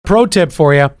pro tip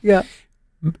for you. Yeah.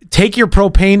 Take your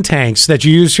propane tanks that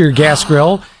you use for your gas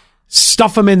grill,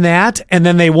 stuff them in that, and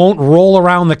then they won't roll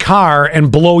around the car and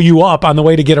blow you up on the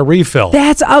way to get a refill.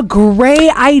 That's a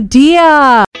great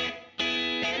idea.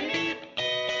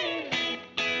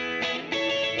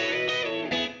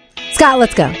 Scott,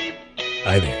 let's go.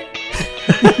 I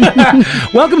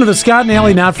think. Welcome to the Scott and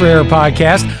Allie Not For Air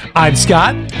podcast. I'm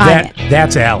Scott.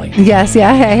 That's Allie. Yes,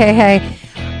 yeah. Hey.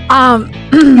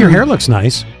 Your hair looks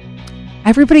nice.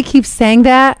 Everybody keeps saying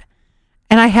that,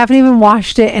 and I haven't even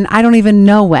washed it, and I don't even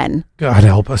know when. God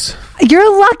help us.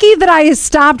 You're lucky that I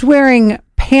stopped wearing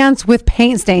pants with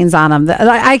paint stains on them.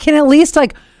 I can at least,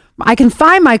 I can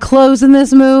find my clothes in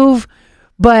this move,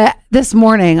 but this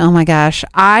morning, oh my gosh,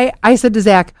 I said to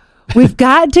Zach, we've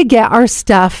got to get our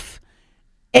stuff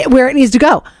where it needs to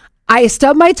go. I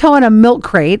stubbed my toe in a milk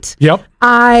crate. Yep.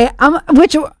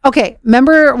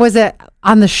 Remember, was it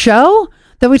on the show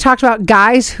that we talked about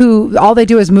guys who all they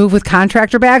do is move with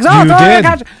contractor bags? Oh, you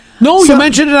did. You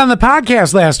mentioned it on the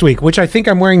podcast last week, which I think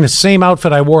I'm wearing the same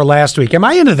outfit I wore last week. Am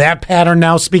I into that pattern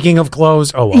now, speaking of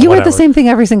clothes? Oh, well, you wear the same thing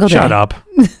every single day. Shut up.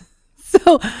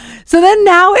 So then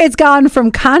now it's gone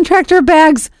from contractor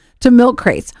bags to milk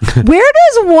crates. Where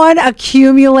does one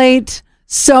accumulate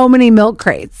so many milk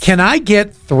crates? Can I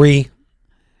get 3?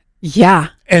 Yeah.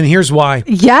 And here's why.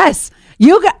 Yes.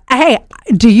 Hey,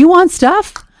 do you want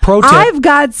stuff? Pro tip. I've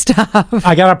got stuff.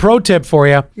 I got a pro tip for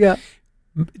you. Yeah.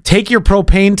 Take your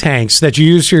propane tanks that you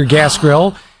use for your gas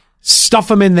grill, stuff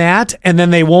them in that, and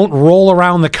then they won't roll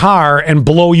around the car and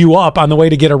blow you up on the way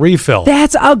to get a refill.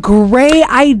 That's a great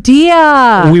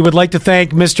idea. We would like to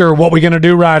thank Mr. What We Gonna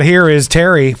Do Right Here is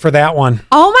Terry for that one.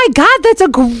 Oh my God, that's a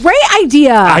great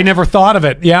idea. I never thought of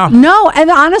it. Yeah. No,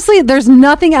 and honestly, there's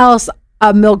nothing else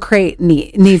a milk crate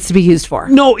needs to be used for.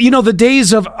 No, the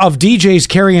days of DJs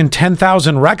carrying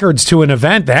 10,000 records to an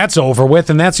event, that's over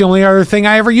with, and that's the only other thing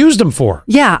I ever used them for.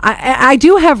 Yeah, I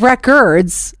do have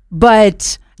records,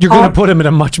 but you're going to put them in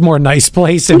a much more nice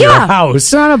place in your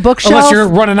house. They're on a bookshelf. Unless you're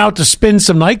running out to spin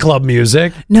some nightclub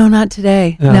music. No, not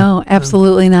today. No,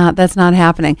 absolutely not. That's not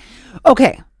happening.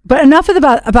 Okay, but enough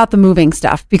about the moving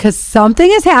stuff, because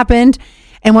something has happened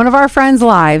in one of our friends'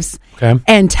 lives. Okay.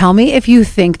 And tell me if you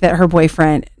think that her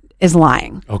boyfriend is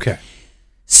lying. Okay.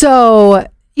 So,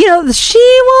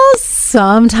 she will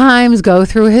sometimes go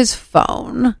through his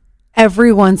phone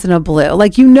every once in a blue.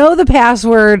 The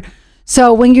password.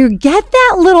 So when you get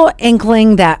that little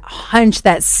inkling, that hunch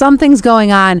that something's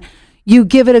going on, you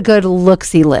give it a good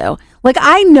look-see-loo.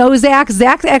 I know Zach.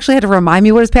 Zach actually had to remind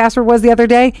me what his password was the other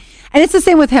day. And it's the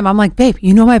same with him. I'm like, babe,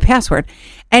 you know my password.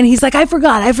 And he's like, I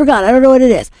forgot. I don't know what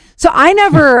it is. So I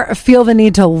never feel the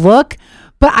need to look,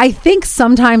 but I think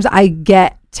sometimes I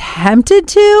get tempted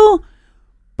to.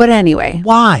 But anyway.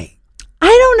 Why? I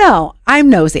don't know. I'm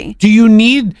nosy. Do you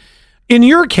need, in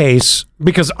your case,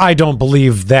 because I don't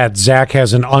believe that Zach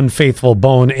has an unfaithful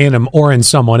bone in him or in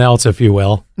someone else, if you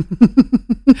will.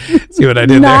 See what I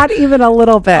did Not there? even a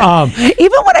little bit.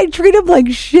 Even when I treat him like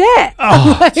shit.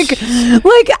 Oh,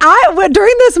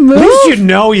 during this move. At least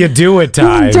you do at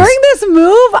times. During this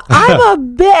move, I'm a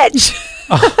bitch.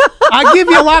 I give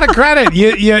you a lot of credit.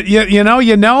 You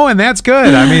know, and that's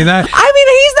good. I mean,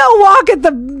 he's no walk at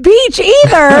the beach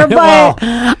either, but well,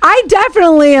 I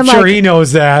definitely am. Sure, he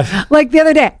knows that. Like the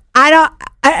other day,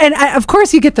 of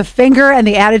course you get the finger and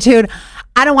the attitude.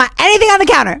 I don't want anything on the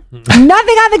counter. Nothing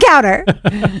on the counter.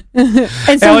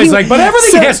 And so Ellie's like, but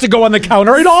everything has to go on the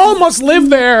counter. It all must live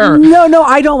there. No,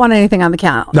 I don't want anything on the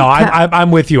counter. No,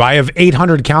 I'm with you. I have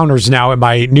 800 counters now in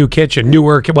my new kitchen.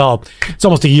 Well, it's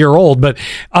almost a year old, but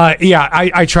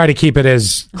I try to keep it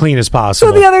as clean as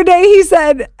possible. So the other day he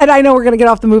said, and I know we're going to get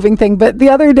off the moving thing, but the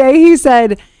other day he's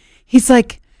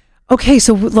like, okay,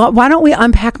 so why don't we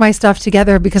unpack my stuff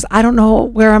together, because I don't know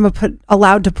where I'm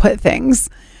allowed to put things.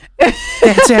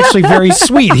 That's actually very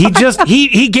sweet.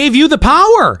 He gave you the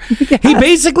power. Yes. He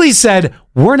basically said,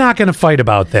 we're not going to fight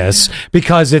about this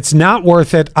because it's not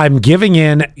worth it. I'm giving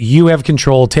in. You have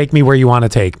control. Take me where you want to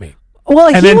take me.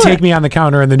 Well, and then take me on the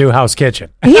counter in the new house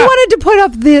kitchen. He wanted to put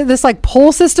up this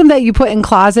pole system that you put in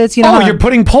closets. You're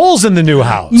putting poles in the new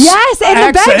house. Yes, in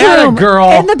the bedroom.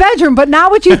 Girl. In the bedroom, but not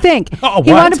what you think.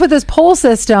 He wanted to put this pole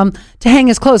system to hang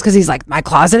his clothes because he's like, my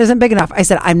closet isn't big enough. I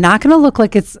said, I'm not going to look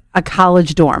like it's a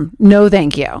college dorm. No,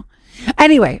 thank you.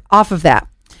 Anyway, off of that.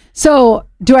 So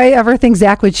do I ever think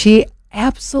Zach would cheat?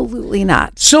 Absolutely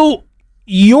not. So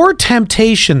your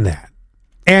temptation then,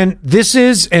 and this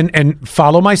is, and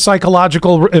follow my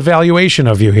psychological evaluation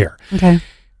of you here, okay,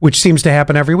 which seems to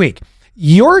happen every week.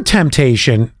 Your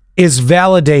temptation is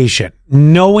validation.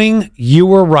 Knowing you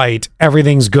were right,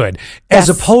 everything's good. As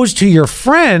Yes. opposed to your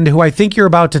friend, who I think you're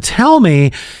about to tell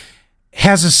me,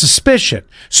 has a suspicion.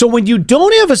 So when you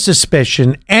don't have a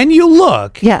suspicion and you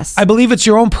look, Yes. I believe it's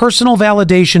your own personal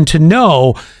validation to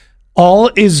know all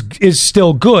is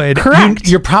still good. Correct.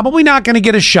 You're probably not going to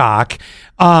get a shock.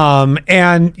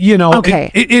 And you know,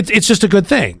 Okay. it's just a good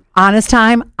thing. Honest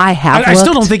time, I have I still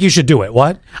looked. don't think you should do it.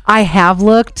 What? I have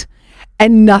looked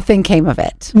and nothing came of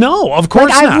it. No, of course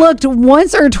Like not. I've looked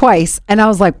once or twice and I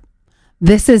was like,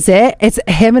 this is it. It's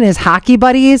him and his hockey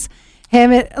buddies.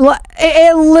 It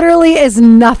literally is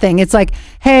nothing. It's like,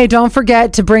 hey, don't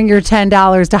forget to bring your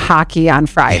 $10 to hockey on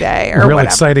Friday or Real whatever.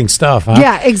 exciting stuff, huh?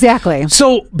 Yeah, exactly.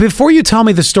 So before you tell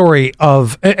me the story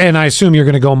of, and I assume you're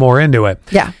going to go more into it.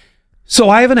 Yeah. So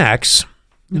I have an ex.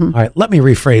 All right, let me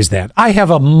rephrase that. I have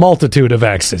a multitude of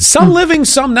exes, some living,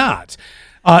 some not.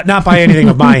 Not by anything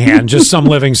of my hand, just some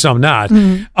living, some not.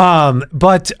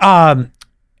 But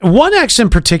one ex in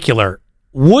particular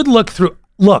would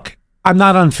look, I'm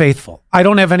not unfaithful. I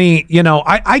don't have any,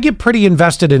 I get pretty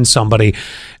invested in somebody.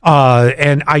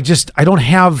 And I don't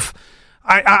have,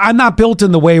 I'm not built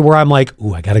in the way where I'm like,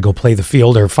 ooh, I got to go play the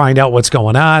field or find out what's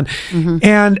going on.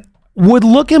 And would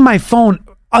look in my phone,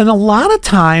 and a lot of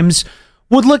times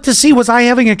would look to see, was I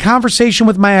having a conversation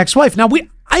with my ex-wife? Now,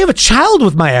 I have a child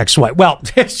with my ex-wife. Well,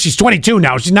 she's 22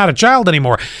 now. She's not a child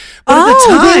anymore. But at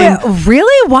the time,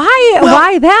 really?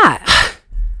 Why that?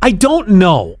 I don't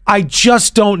know. I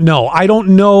just don't know. I don't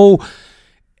know.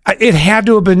 It had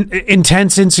to have been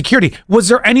intense insecurity. Was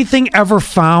there anything ever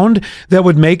found that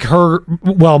would make her,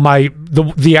 well,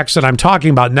 the ex that I'm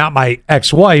talking about, not my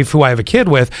ex-wife who I have a kid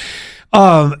with,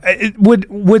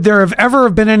 would there have ever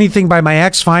been anything by my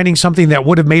ex finding something that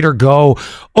would have made her go,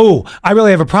 oh, I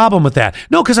really have a problem with that?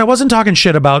 No, because I wasn't talking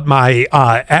shit about my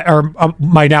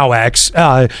now ex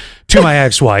to my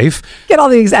ex-wife. Get all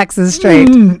these exes straight.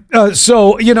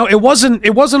 So it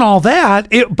wasn't all that.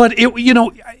 But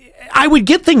I would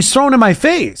get things thrown in my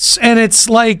face, and it's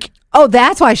like, Oh,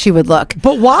 that's why she would look.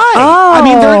 but why? Oh, I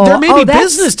mean, there may be that's-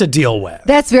 business to deal with.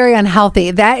 That's very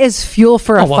unhealthy. That is fuel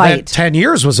for a Well, fight. that 10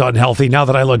 years was unhealthy now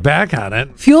that I look back on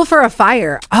it. Fuel for a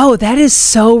fire. Oh, that is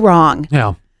so wrong.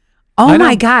 Yeah. Oh I know.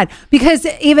 my God. Because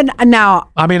even now,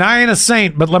 I mean, I ain't a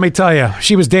saint, but let me tell you,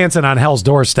 she was dancing on hell's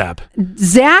doorstep.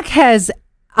 Zach has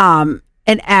an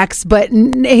ex, but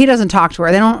he doesn't talk to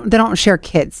her. They don't share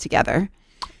kids together.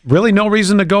 Really no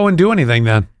reason to go and do anything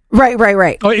then.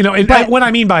 Right. Oh, and But- what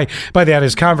I mean by that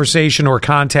is conversation or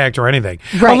contact or anything.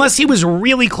 Right. Unless he was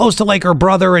really close to like her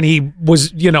brother and he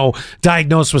was,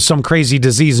 diagnosed with some crazy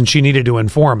disease and she needed to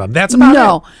inform him. That's about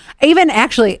No. Even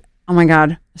actually, oh my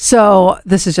God. So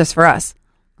this is just for us.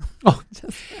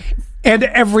 it. And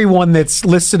everyone that's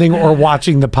listening or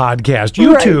watching the podcast,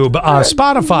 YouTube,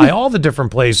 Spotify, all the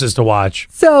different places to watch.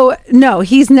 So no,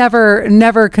 he's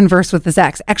never conversed with his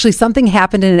ex. Actually, something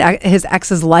happened in his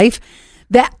ex's life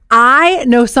that I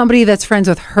know somebody that's friends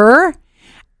with her,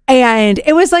 and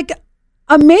it was like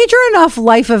a major enough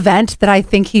life event that I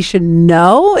think he should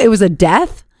know. It was a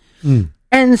death.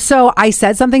 And so I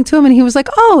said something to him and he was like,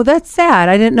 oh, that's sad.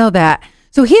 I didn't know that.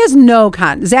 So he has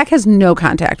Zach has no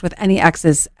contact with any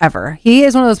exes ever. He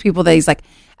is one of those people that he's like,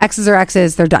 exes are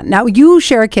exes, they're done. Now you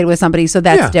share a kid with somebody, so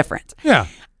that's different. Yeah.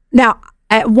 Now,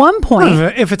 at one point,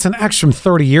 If it's an ex from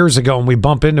 30 years ago and we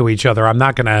bump into each other,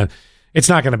 it's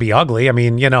not going to be ugly. I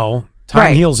mean, time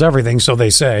Right. heals everything, so they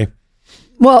say.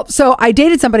 well, so I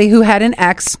dated somebody who had an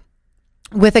ex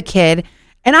with a kid,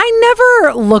 and I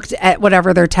never looked at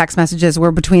whatever their text messages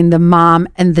were between the mom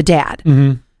and the dad.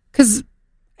 Because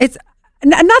it's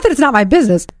not that it's not my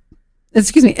business.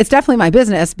 Excuse me. It's definitely my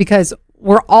business because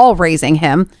we're all raising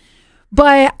him.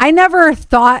 But I never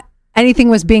thought anything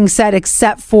was being said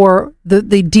except for the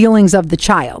dealings of the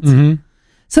child.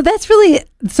 So that's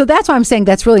why I'm saying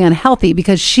that's really unhealthy,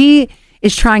 because she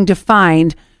is trying to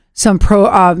find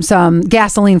some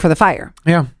gasoline for the fire.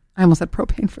 Yeah. I almost said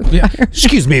propane for the fire.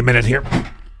 Excuse me a minute here.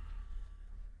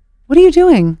 What are you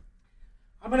doing?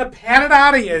 I'm going to pat it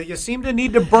out of you. You seem to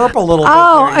need to burp a little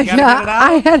Oh, bit there. You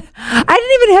gotta get it out? I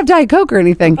didn't even have Diet Coke or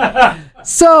anything.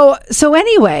 So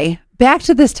anyway, back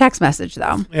to this text message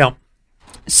though. Yeah.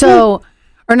 So,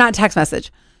 or not text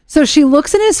message. So she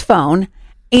looks in his phone,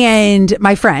 and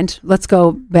my friend, let's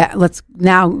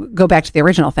now go back to the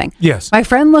original thing. Yes. My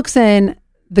friend looks in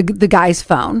the guy's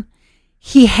phone.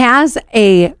 He has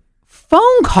a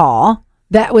phone call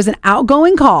that was an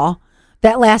outgoing call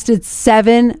that lasted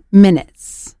 7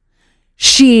 minutes.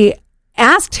 She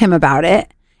asked him about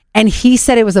it, and he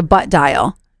said it was a butt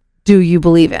dial. Do you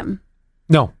believe him?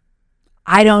 No.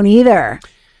 I don't either.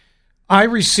 I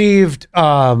received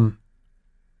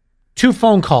 2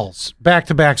 phone calls back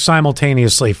to back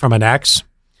simultaneously from an ex.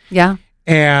 Yeah.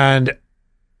 And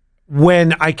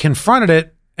when I confronted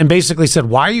it and basically said,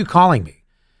 "Why are you calling me?"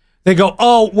 They go,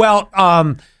 "Oh, well,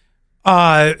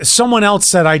 someone else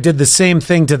said I did the same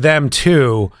thing to them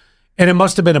too, and it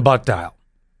must have been a butt dial."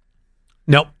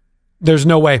 Nope. There's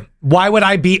no way. Why would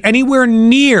I be anywhere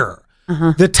near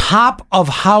the top of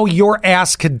how your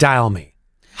ass could dial me?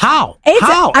 How?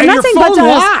 How? I'm and not your saying phone butt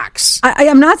dials. locks.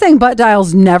 I'm not saying butt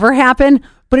dials never happen,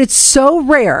 but it's so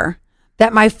rare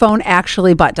that my phone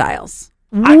actually butt dials.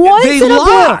 Once they in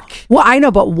lock. a blue. Well, I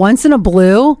know, but once in a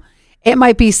blue, it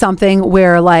might be something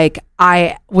where like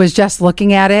I was just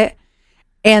looking at it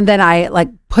and then I like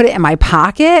put it in my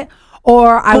pocket,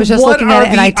 or I was just looking at it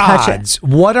and I touch it.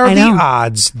 What are the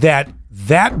odds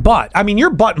that butt, I mean, your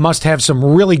butt must have some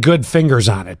really good fingers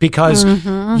on it, because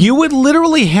you would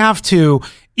literally have to,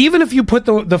 even if you put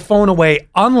the phone away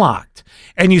unlocked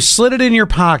and you slid it in your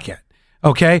pocket,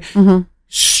 okay?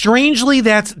 Strangely,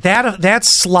 that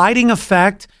sliding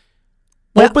effect.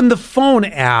 Open the phone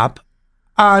app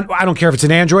on, I don't care if it's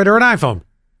an Android or an iPhone.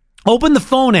 Open the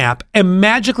phone app and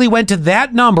magically went to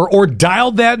that number or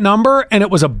dialed that number, and it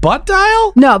was a butt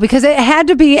dial? No, because it had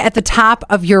to be at the top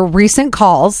of your recent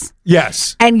calls.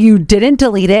 Yes. And you didn't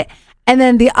delete it. And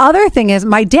then the other thing is,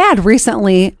 my dad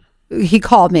recently, he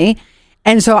called me.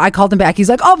 And so I called him back. He's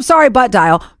like, "Oh, sorry, butt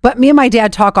dial." But me and my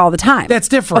dad talk all the time. That's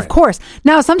different. Of course.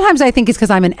 Now, sometimes I think it's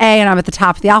because I'm an A and I'm at the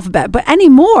top of the alphabet. But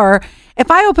anymore, if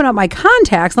I open up my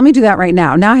contacts, let me do that right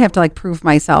now. Now I have to like prove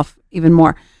myself even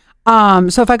more.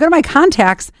 So if I go to my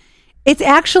contacts, it's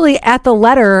actually at the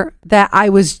letter that I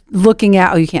was looking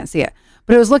at. Oh, you can't see it.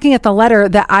 But it was looking at the letter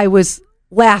that I was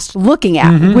last looking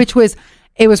at, which was,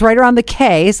 it was right around the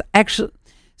K's. Actually,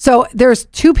 so there's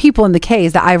 2 people in the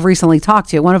K's that I've recently talked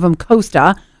to. One of them,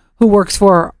 Costa, who works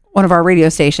for one of our radio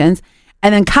stations,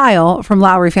 and then Kyle from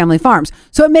Lowry Family Farms.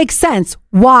 So it makes sense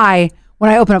why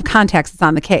when I open up contacts, it's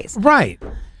on the K's. Right.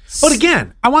 But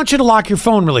again, I want you to lock your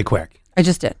phone really quick. I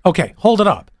just did. Okay, hold it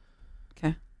up.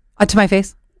 Okay. To my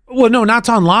face? Well, no, not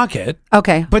to unlock it.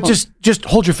 Okay. But just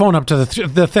hold your phone up to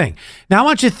the thing. Now, I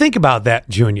want you to think about that,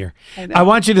 Junior. I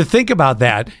want you to think about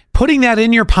that. Putting that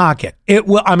in your pocket. It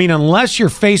will, I mean, unless your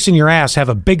face and your ass have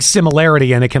a big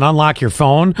similarity and it can unlock your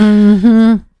phone.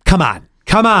 Come on.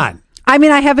 I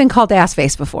mean, I have been called ass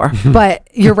face before, but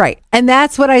you're right. And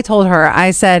that's what I told her.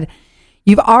 I said,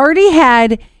 you've already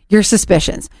had your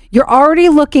suspicions. You're already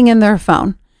looking in their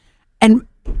phone. And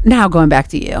now going back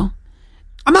to you.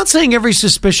 I'm not saying every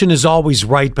suspicion is always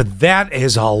right, but that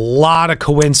is a lot of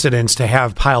coincidence to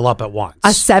have pile up at once. A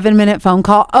 7-minute phone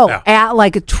call. Oh, yeah. At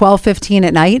like 12:15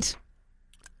 at night.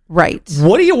 Right.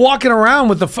 What are you walking around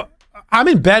with the I'm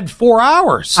in bed 4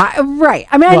 hours. Right.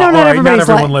 I mean, I know not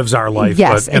everyone lives our life.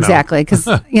 Yes, but, exactly. Because,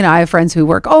 I have friends who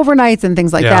work overnights and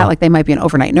things like that. Like they might be an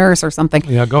overnight nurse or something.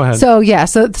 Yeah, go ahead. So, yeah.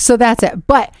 So that's it.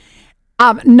 But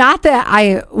not that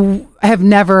I have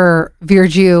never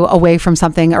veered you away from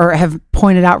something or have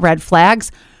pointed out red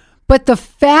flags, but the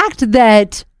fact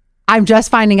that I'm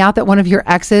just finding out that one of your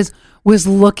exes was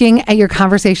looking at your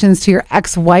conversations to your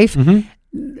ex-wife,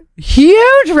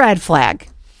 huge red flag.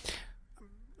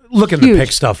 Looking to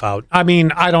pick stuff out. I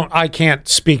mean, I can't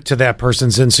speak to that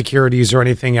person's insecurities or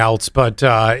anything else, but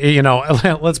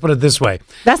let's put it this way.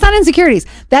 That's not insecurities.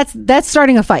 That's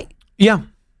starting a fight. Yeah.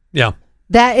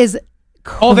 That is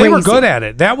crazy. Oh, they were good at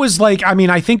it. That was like, I mean,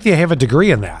 I think they have a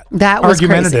degree in that. That was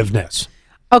argumentativeness. Crazy.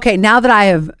 Okay, now that I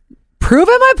have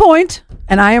proven my point,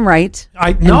 and I am right.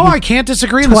 I can't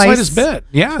disagree in the slightest bit.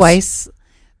 Yes. Twice.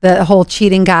 The whole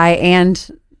cheating guy and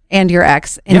your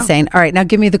ex. Insane. Yeah. All right, now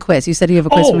give me the quiz. You said you have a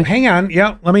quiz for me. Hang on.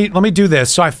 Yeah, let me do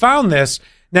this. So I found this.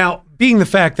 Now, being the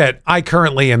fact that I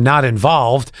currently am not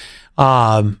involved,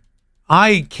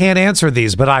 I can't answer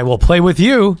these, but I will play with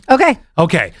you.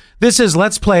 Okay. This is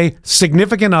Let's Play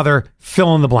Significant Other,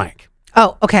 fill in the blank.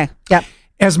 Oh, okay. Yep.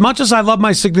 As much as I love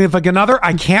my significant other,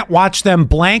 I can't watch them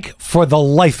blank for the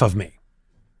life of me.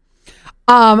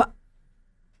 Oh,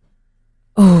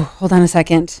 hold on a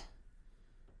second.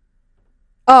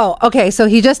 Oh, okay. So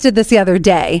he just did this the other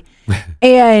day.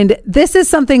 And this is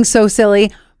something so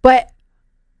silly, but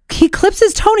he clips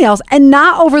his toenails and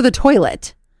not over the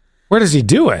toilet. Where does he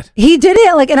do it? He did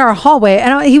it like in our hallway.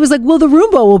 And he was like, well, the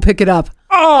Roomba will pick it up.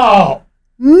 Oh,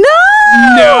 no.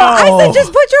 I said,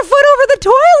 just put your foot over the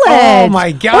toilet. Oh,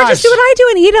 my gosh. Or just do what I do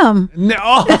and eat them.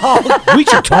 No.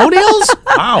 Eat your toenails?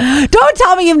 Wow. Don't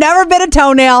tell me you've never been a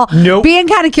toenail. Nope. Being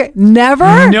kind of curious.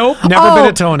 Never? Nope. Never been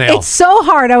a toenail. It's so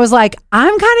hard. I was like,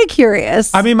 I'm kind of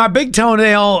curious. I mean, my big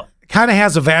toenail kind of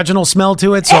has a vaginal smell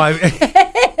to it, so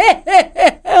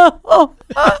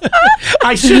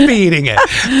I should be eating it.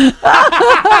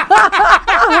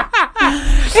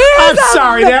 I'm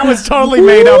sorry. That was totally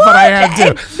made up, but I had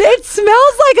to. It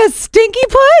smells like a stinky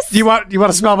puss. You want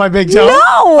to smell my big toe? No.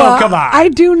 Oh, come on. I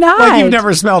do not. Like you've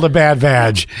never smelled a bad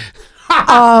vag.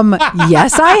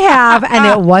 Yes, I have, and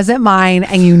it wasn't mine,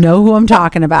 and you know who I'm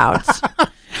talking about.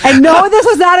 And no, this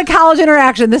was not a college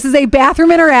interaction. This is a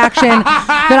bathroom interaction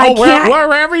that I can't.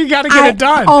 Wherever you got to get it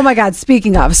done. Oh my God!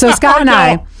 Speaking of, so Scott and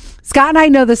I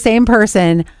know the same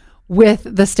person with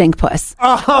the stink puss,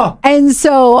 and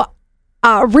so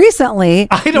recently,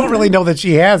 I don't really know that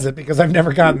she has it because I've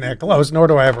never gotten that close, nor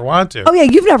do I ever want to. Oh yeah,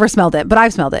 you've never smelled it, but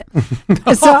I've smelled it.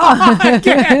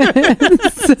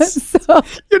 So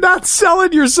you're not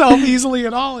selling yourself easily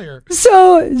at all here.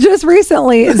 So just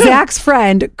recently, Zach's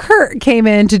friend Kurt came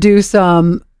in to do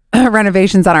some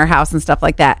renovations on our house and stuff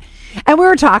like that. And we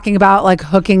were talking about like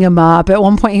hooking him up. At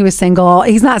one point he was single.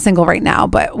 He's not single right now,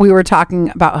 but we were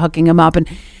talking about hooking him up. And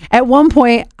at one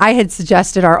point I had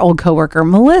suggested our old coworker,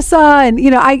 Melissa. And,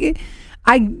 you know, I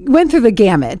went through the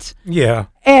gamut. Yeah.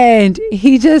 And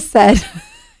he just said,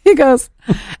 he goes,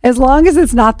 as long as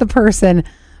it's not the person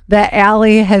that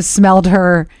Allie has smelled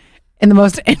her in the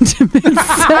most intimate sense.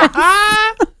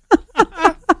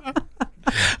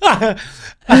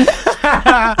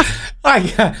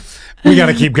 We got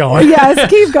to keep going. Yes,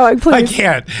 keep going, please. I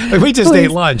can't. We just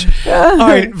ate lunch. All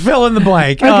right, fill in the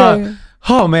blank. Okay.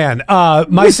 Oh, man.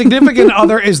 My significant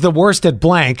other is the worst at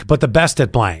blank, but the best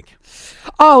at blank.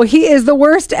 Oh, he is the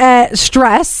worst at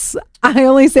stress. I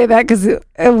only say that because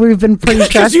we've been pretty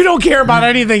stressed. Because you don't care about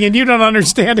anything and you don't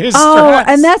understand his stress. Oh,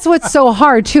 and that's what's so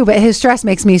hard, too. But his stress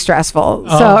makes me stressful,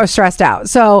 or stressed out.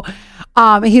 So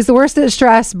he's the worst at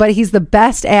stress, but he's the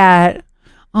best at...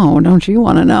 Oh, don't you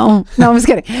want to know? No, I'm just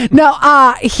kidding.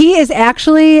 No, he is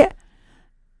actually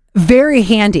very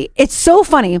handy. It's so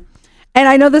funny. And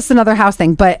I know this is another house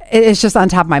thing, but it's just on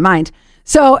top of my mind.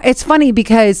 So it's funny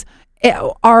because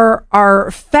our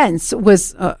fence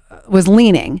was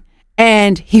leaning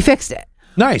and he fixed it.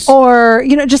 Nice. Or,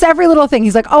 you know, just every little thing.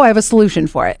 He's like, oh, I have a solution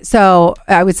for it. So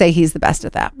I would say he's the best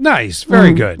at that. Nice.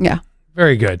 Very good. Yeah.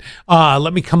 Very good.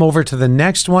 Let me come over to the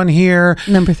next one here.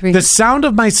 Number 3. The sound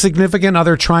of my significant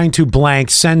other trying to blank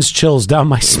sends chills down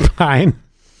my spine.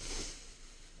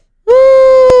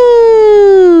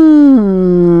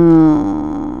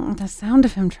 The sound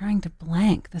of him trying to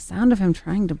blank. The sound of him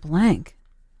trying to blank.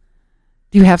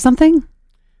 Do you have something?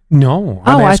 No,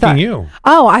 I'm asking you.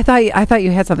 Oh, I thought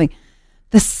you had something.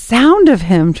 The sound of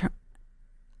him.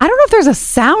 I don't know if there's a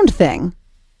sound thing.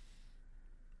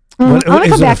 What,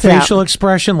 is it a facial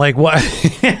expression? Like what?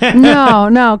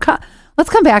 No. Let's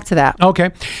come back to that.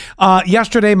 Okay.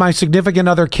 Yesterday, my significant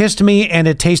other kissed me and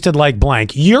it tasted like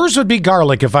blank. Yours would be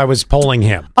garlic if I was polling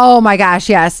him. Oh my gosh,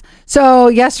 yes. So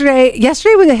yesterday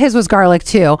his was garlic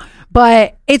too,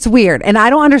 but it's weird. And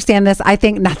I don't understand this. I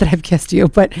think, not that I've kissed you,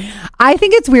 but I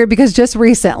think it's weird because just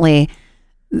recently,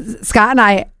 Scott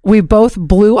and we both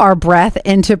blew our breath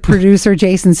into producer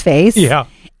Jason's face. Yeah.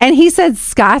 And he said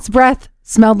Scott's breath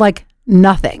smelled like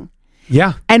nothing.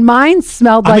 Yeah. And mine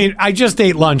smelled like... I mean, I just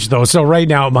ate lunch, though, so right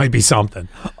now it might be something.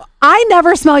 I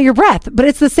never smell your breath, but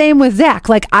it's the same with Zach.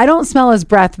 Like, I don't smell his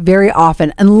breath very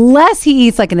often unless he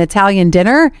eats like an Italian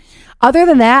dinner. Other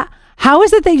than that, how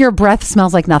is it that your breath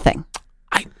smells like nothing?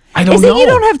 I don't know. Is it you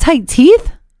don't have tight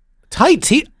teeth? Tight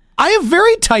teeth? I have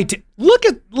very tight teeth. Look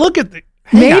at the...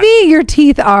 Maybe your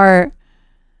teeth are...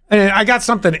 I got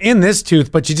something in this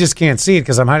tooth, but you just can't see it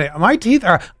because I'm hiding. My teeth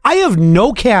are... I have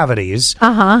no cavities.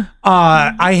 I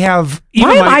have...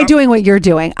 Why am I doing what you're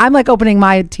doing? I'm like opening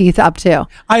my teeth up too.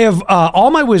 I have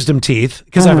all my wisdom teeth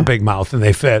because I have a big mouth and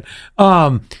they fit.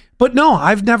 But no,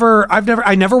 I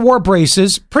never wore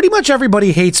braces. Pretty much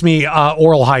everybody hates me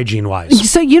oral hygiene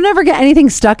wise. So you never get anything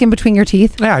stuck in between your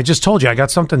teeth? Yeah, I just told you I got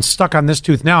something stuck on this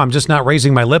tooth now. I'm just not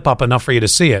raising my lip up enough for you to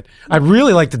see it. I'd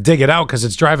really like to dig it out because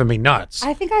it's driving me nuts.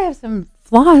 I think I have some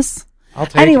floss. I'll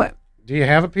take it. Do you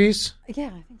have a piece? Yeah,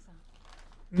 I think so.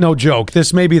 No joke.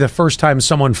 This may be the first time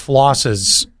someone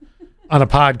flosses on a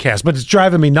podcast, but it's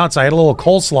driving me nuts. I had a little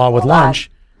coleslaw with lunch.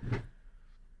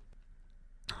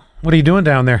 What are you doing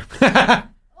down there?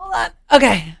 Hold on.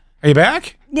 Okay. Are you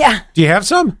back? Yeah. Do you have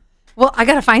some? Well, I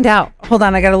got to find out. Hold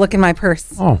on. I got to look in my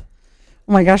purse. Oh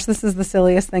my gosh. This is the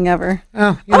silliest thing ever.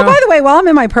 By the way, while I'm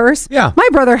in my purse, my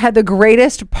brother had the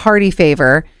greatest party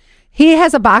favor. He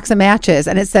has a box of matches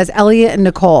and it says Elliot and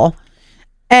Nicole.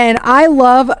 And I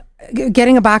love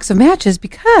getting a box of matches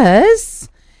because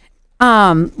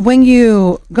when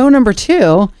you go number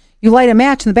 2, you light a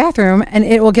match in the bathroom and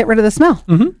it will get rid of the smell.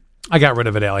 Mm-hmm. I got rid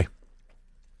of it, Allie.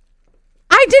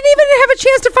 I didn't even have a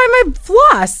chance to find my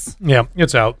floss. Yeah,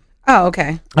 it's out. Oh,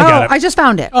 okay. I got it. I just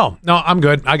found it. Oh, no, I'm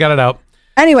good. I got it out.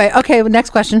 Anyway, okay,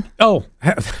 next question. Oh,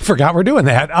 forgot we're doing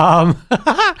that. All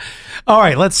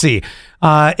right, let's see.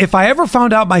 If I ever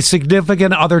found out my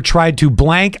significant other tried to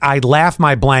blank, I'd laugh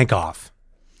my blank off.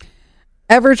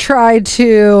 Ever tried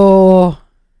to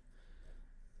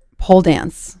pole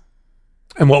dance?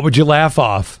 And what would you laugh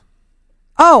off?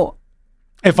 Oh,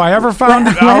 if I ever found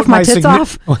out my tits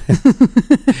off.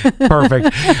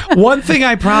 Perfect. One thing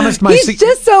I promised my he's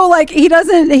just so like he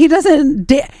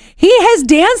has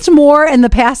danced more in the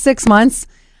past 6 months.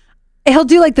 He'll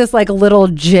do like this like little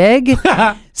jig.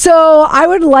 So I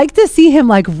would like to see him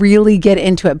like really get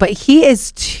into it, but he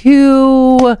is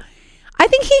too, I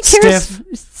think he cares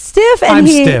stiff and I'm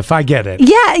stiff. I get it.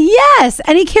 Yeah. Yes.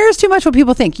 And he cares too much what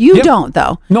people think. You don't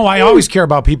though. No, I always care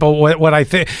about people. What I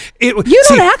think. You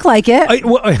don't act like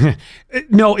it.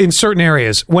 No, in certain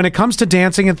areas, when it comes to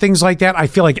dancing and things like that, I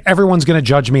feel like everyone's going to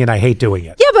judge me, and I hate doing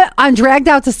it. Yeah, but on Dragged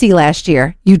Out to Sea last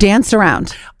year, you danced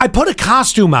around. I put a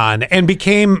costume on and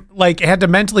became like had to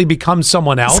mentally become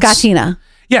someone else. Scottina.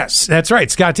 Yes, that's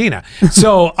right, Scottina.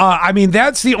 So, I mean,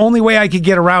 that's the only way I could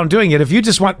get around doing it.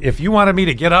 If you wanted me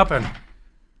to get up and.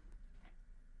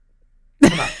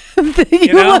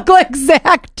 You look like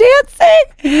Zach dancing.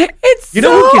 It's you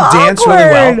know who can dance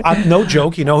really well? No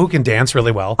joke. You know who can dance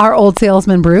really well? Our old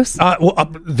salesman, Bruce.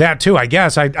 That too, I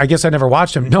guess. I guess I never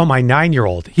watched him. No, my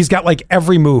 9-year-old. He's got like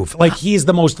every move. Like he's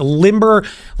the most limber.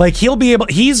 Like he'll be able.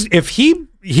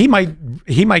 He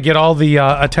might get all the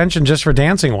attention just for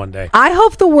dancing one day. I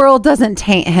hope the world doesn't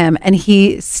taint him and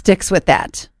he sticks with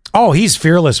that. Oh, he's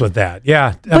fearless with that.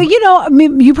 Yeah. But I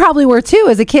mean, you probably were too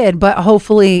as a kid, but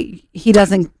hopefully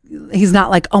he's not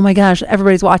like, oh my gosh,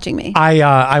 everybody's watching me.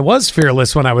 I was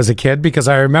fearless when I was a kid because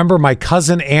I remember my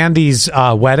cousin Andy's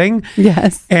wedding.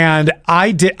 Yes. And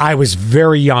I was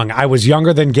very young. I was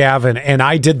younger than Gavin, and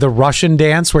I did the Russian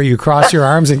dance where you cross your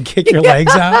arms and kick your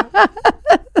legs out.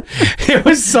 It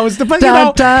was so stupid.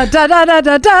 I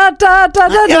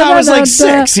was like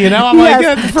 6, I'm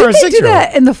like, for a 6-year-old. Do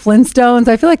that in the Flintstones.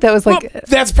 I feel like that was like... Well,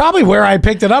 that's probably where I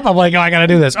picked it up. I'm like, I got to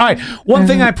do this. All right. One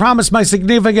thing I promised my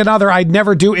significant other I'd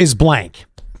never do is blank.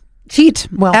 Cheat.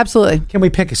 Well, absolutely. Can we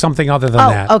pick something other than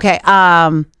that? Okay.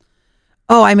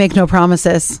 I make no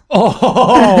promises.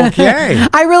 Oh, okay.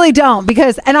 I really don't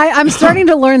because, and I'm starting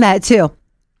to learn that too.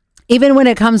 Even when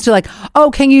it comes to like,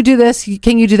 oh, can you do this?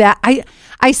 Can you do that?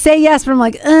 I say yes, but I'm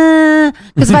like,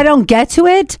 because if I don't get to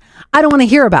it, I don't want to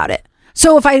hear about it.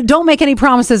 So if I don't make any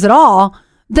promises at all,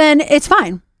 then it's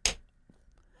fine.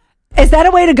 Is that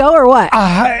a way to go or what?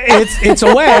 It's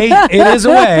a way. It is a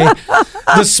way.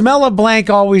 The smell of blank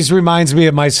always reminds me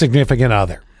of my significant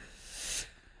other.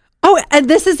 Oh, and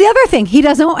this is the other thing. He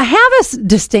doesn't have a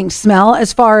distinct smell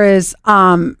as far as,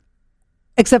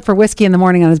 except for whiskey in the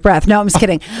morning on his breath. No, I'm just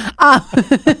kidding.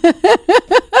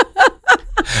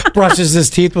 Brushes his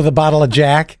teeth with a bottle of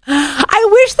Jack. I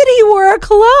wish that he wore a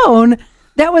cologne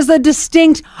that was a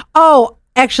distinct. Oh,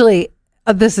 actually,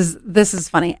 this is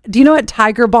funny. Do you know what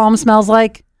Tiger Balm smells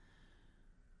like?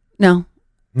 No.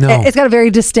 It's got a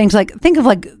very distinct, like, think of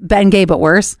like Ben Gay, but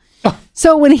worse.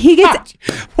 So when he gets...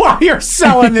 Well, you're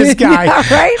selling this guy.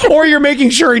 Yeah, right? Or you're making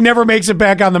sure he never makes it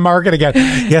back on the market again.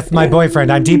 Yes, my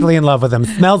boyfriend. I'm deeply in love with him.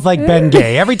 Smells like Ben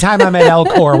Gay. Every time I'm at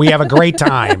Elcor, we have a great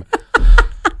time.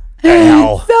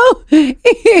 Hell. So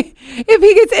if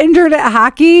he gets injured at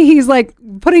hockey, he's like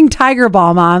putting Tiger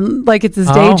Balm on like it's his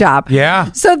day job.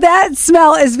 Yeah. So that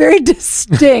smell is very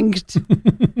distinct.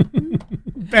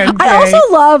 Ben Gay. I also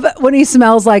love when he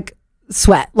smells like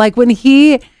sweat. Like when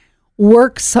he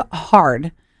works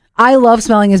hard. I love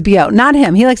smelling his BO. Not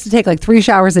him. He likes to take like 3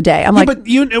 showers a day. I'm like, but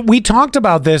we talked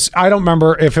about this. I don't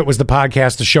remember if it was the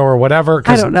podcast, the show, or whatever.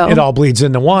 I don't know. It all bleeds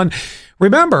into one.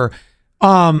 Remember,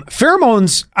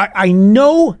 pheromones. I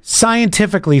know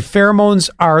scientifically, pheromones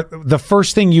are the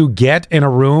first thing you get in a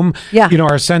room. Yeah.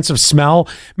 Our sense of smell.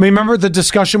 I mean, remember the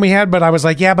discussion we had? But I was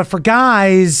like, yeah, but for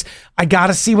guys, I got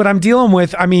to see what I'm dealing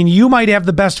with. I mean, you might have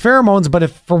the best pheromones, but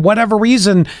if for whatever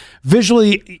reason,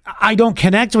 visually, I don't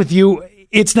connect with you,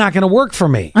 it's not going to work for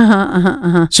me.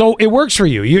 So it works for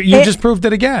you. You just proved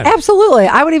it again. Absolutely.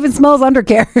 I would even smell his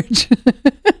undercarriage.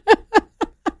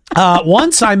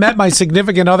 Once I met my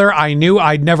significant other, I knew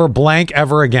I'd never blank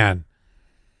ever again.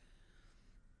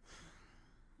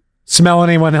 Smell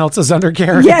anyone else's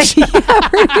undercarriage? Yeah,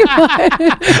 pretty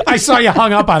much. I saw you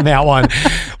hung up on that one.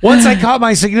 Once I caught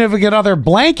my significant other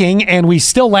blanking, and we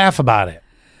still laugh about it.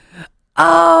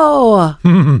 Oh.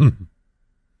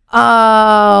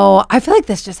 Oh, I feel like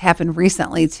this just happened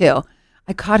recently too.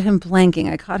 I caught him blanking.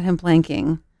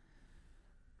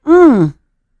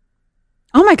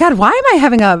 Oh my God, why am I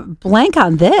having a blank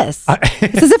on this?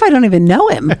 It's as if I don't even know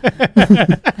him.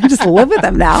 I just live with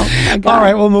him now. All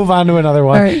right, we'll move on to another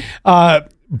one. All right.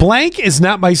 Blank is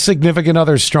not my significant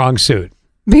other's strong suit.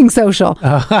 Being social.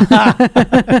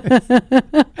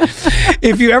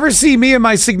 If you ever see me and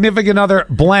my significant other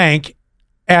blank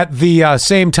at the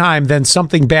same time, then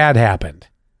something bad happened.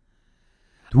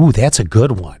 Ooh, that's a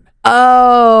good one.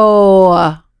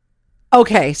 Oh,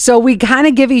 okay. So we kind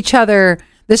of give each other,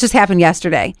 this just happened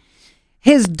yesterday.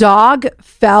 His dog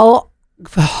fell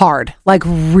hard, like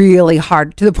really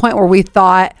hard, to the point where we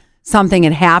thought something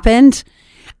had happened.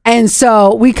 And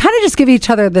so we kind of just give each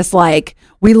other this, like,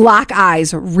 we lock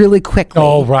eyes really quickly.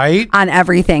 Oh, right. On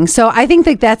everything. So I think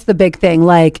that that's the big thing.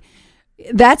 Like,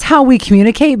 that's how we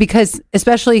communicate, because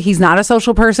especially he's not a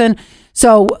social person.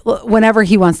 So whenever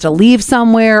he wants to leave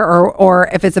somewhere or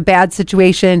if it's a bad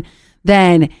situation,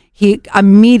 then he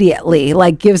immediately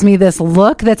like gives me this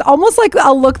look that's almost like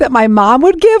a look that my mom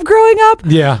would give growing up.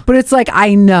 Yeah. But it's like,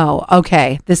 I know,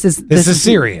 okay, this is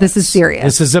serious. This is serious.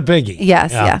 This is a biggie.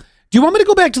 Yes. Yeah. Do you want me to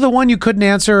go back to the one you couldn't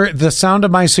answer? The sound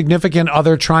of my significant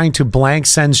other trying to blank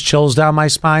sends chills down my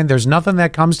spine. There's nothing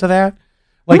that comes to that.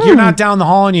 Like you're not down the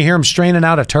hall and you hear him straining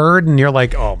out a turd and you're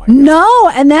like, oh my God. No,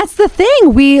 and that's the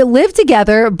thing. We live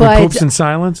together, but He poops in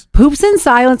silence? Poops in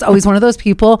silence. Always one of those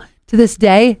people to this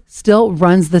day still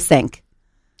runs the sink.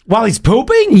 While he's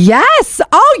pooping? Yes.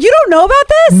 Oh, you don't know about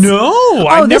this? No,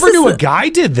 I never knew a guy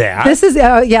did that. This is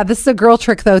this is a girl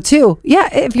trick though too. Yeah,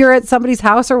 if you're at somebody's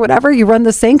house or whatever, you run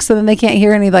the sink so then they can't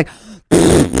hear any like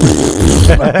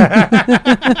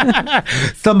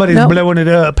somebody's blowing it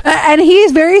up. And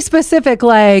he's very specific,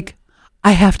 like,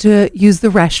 I have to use the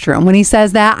restroom. When he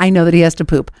says that, I know that he has to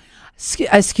poop.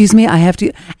 Excuse me, I have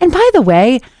to. And by the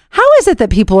way, how is it that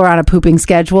people are on a pooping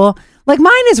schedule? Like,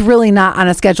 mine is really not on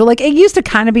a schedule. Like, it used to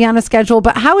kind of be on a schedule,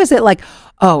 but how is it like,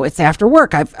 oh, it's after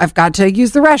work, I've got to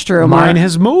use the restroom? Mine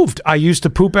has moved. I used to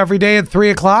poop every day at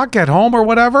 3:00 at home or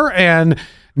whatever, and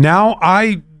now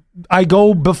I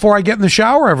go before I get in the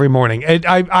shower every morning.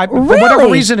 For whatever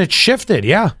reason, it shifted.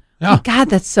 Yeah. Oh, God,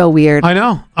 that's so weird. I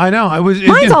know.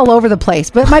 Mine's all over the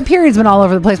place, but my period's been all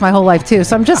over the place my whole life too.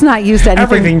 So I'm just not used to anything.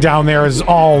 Everything down there is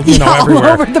all all everywhere.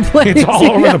 over the place. It's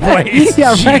all over the place.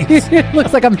 Yeah, right. It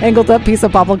looks like a mangled up piece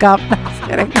of bubble gum. No, just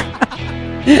kidding.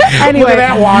 Anyway, look at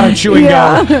that water chewing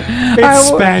gum. It's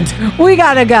spent. We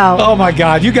gotta go. Oh my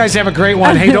God. You guys have a great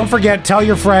one. Hey, don't forget, tell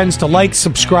your friends to like,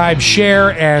 subscribe,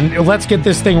 share, and let's get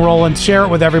this thing rolling. Share it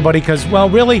with everybody because, well,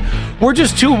 really, we're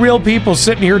just two real people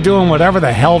sitting here doing whatever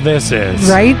the hell this is.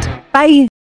 Right? Bye.